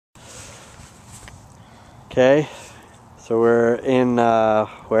Okay, so we're in,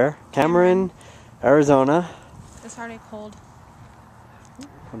 where? Cameron, Arizona. It's already cold.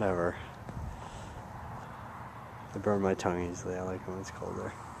 Whatever. I burn my tongue easily. I like it when it's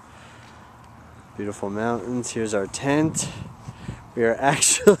colder. Beautiful mountains. Here's our tent. We are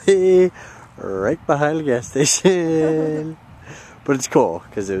actually right behind the gas station. But it's cool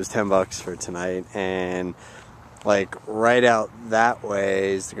because it was $10 for tonight, and like right out that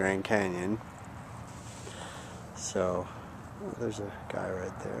way is the Grand Canyon. So there's a guy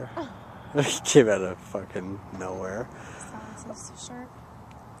right there. He came out of fucking nowhere.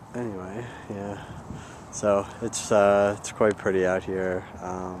 Anyway, yeah. So it's quite pretty out here.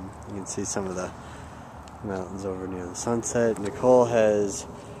 You can see some of the mountains over near the sunset. Nicole has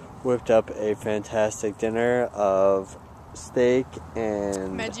whipped up a fantastic dinner of steak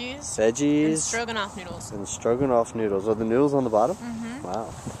and veggies and stroganoff noodles. Are the noodles on the bottom? Mm-hmm.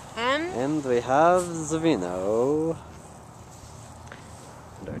 Wow. And we have the vino.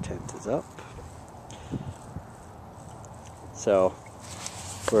 And our tent is up. So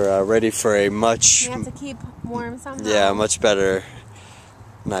we're ready for a much... We have to keep warm somehow. Yeah, much better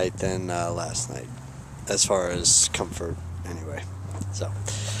night than last night, as far as comfort, anyway. So,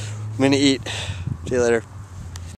 I'm gonna eat. See you later.